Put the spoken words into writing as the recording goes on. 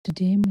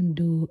Today I'm going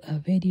to do a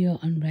video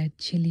on red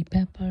chili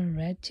pepper.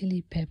 Red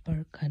chili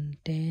pepper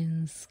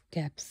contains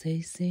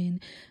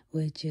capsaicin,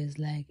 which is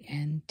like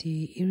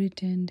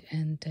anti-irritant,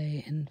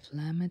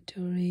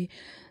 anti-inflammatory.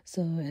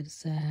 So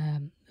it's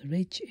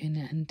rich in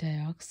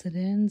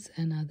antioxidants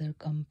and other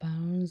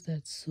compounds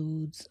that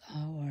soothes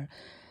our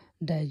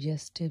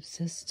digestive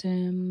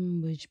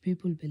system, which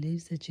people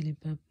believe the chili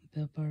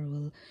pepper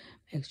will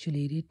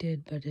actually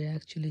irritate, but it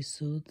actually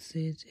soothes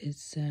it.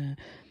 It's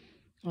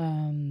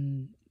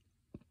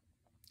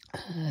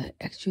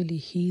actually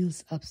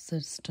heals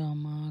upset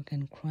stomach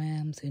and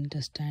cramps,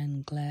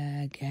 intestine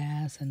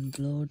gas and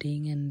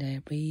bloating and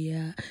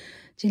diarrhea.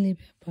 Chili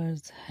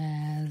peppers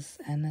has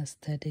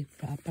anesthetic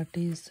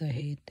properties, so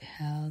it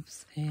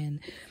helps in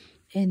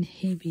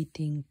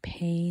inhibiting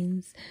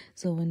pains.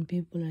 So when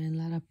people are in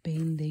a lot of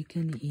pain, they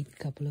can eat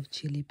a couple of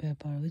chili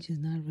pepper, which is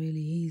not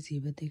really easy,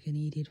 but they can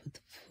eat it with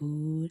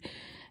food.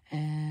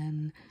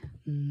 And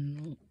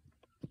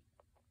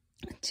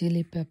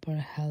chili pepper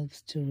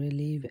helps to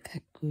relieve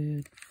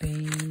acute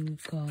pain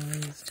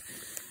caused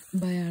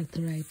by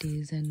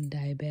arthritis and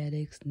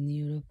diabetics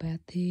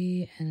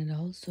neuropathy, and it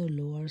also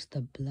lowers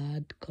the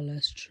blood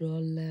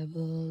cholesterol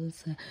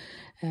levels.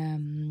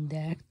 The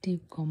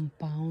active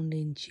compound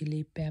in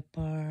chili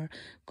pepper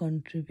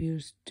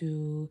contributes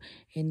to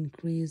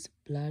increase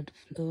blood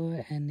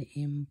flow and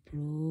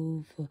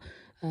improve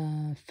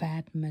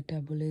fat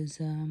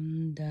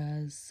metabolism.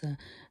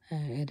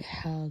 It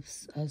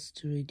helps us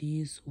to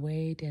reduce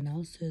weight, and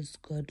also is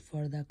good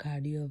for the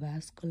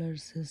cardiovascular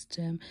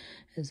system.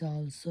 It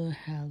also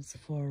helps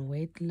for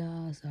weight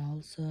loss,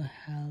 also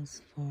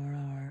helps for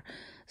our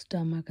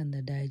stomach and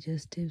the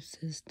digestive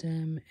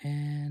system,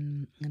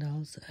 and it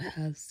also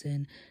helps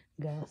in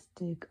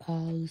gastric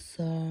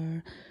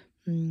ulcer.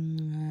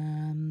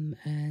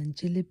 And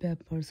chili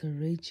peppers are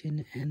rich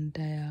in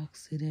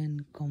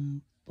antioxidant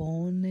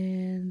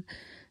components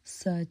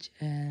such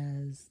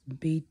as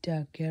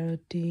beta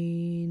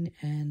carotene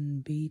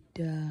and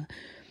beta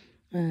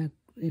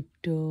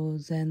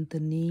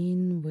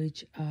cryptoxanthin,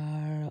 which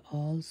are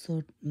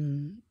also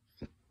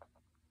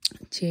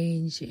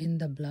change in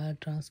the blood,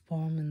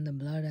 transform in the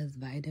blood as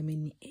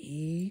vitamin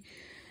A.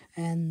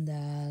 And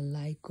the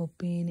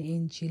lycopene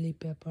in chili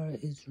pepper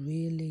is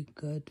really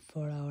good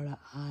for our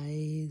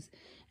eyes,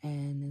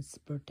 and it's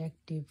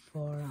protective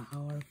for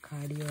our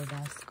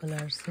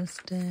cardiovascular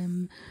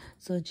system.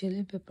 So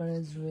chili pepper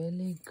is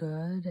really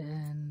good,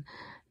 and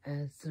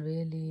it's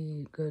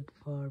really good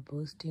for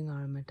boosting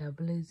our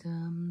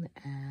metabolism,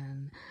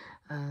 and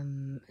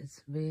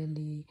it's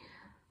really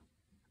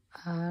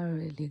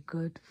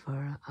good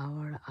for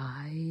our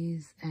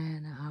eyes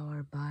and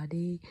our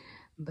body.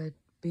 But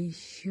be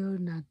sure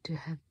not to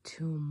have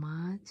too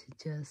much,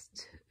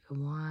 just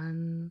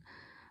once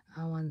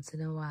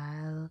in a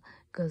while,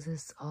 because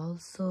it's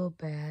also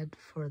bad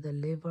for the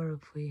liver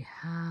if we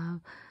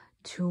have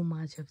too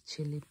much of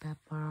chili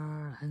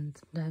pepper, and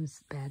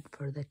sometimes bad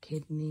for the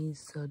kidneys.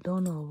 So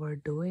don't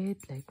overdo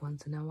it. Like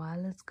once in a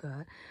while is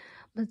good,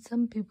 but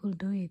some people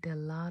do eat a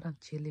lot of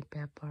chili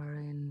pepper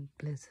in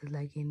places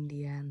like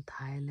India and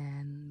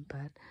Thailand.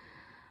 But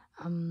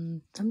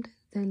sometimes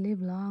they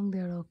live long,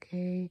 they're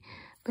okay,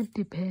 but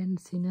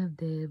depends, if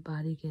their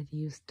body get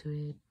used to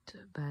it.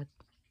 But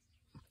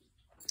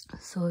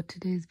so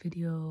today's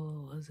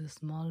video was a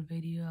small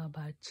video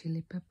about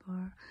chili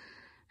pepper,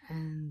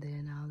 and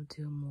then I'll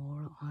do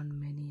more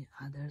on many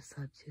other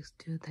subjects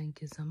too.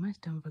 Thank you so much.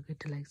 Don't forget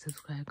to like,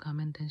 subscribe,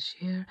 comment and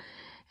share,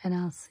 and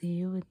I'll see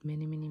you with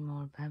many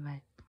more. Bye bye.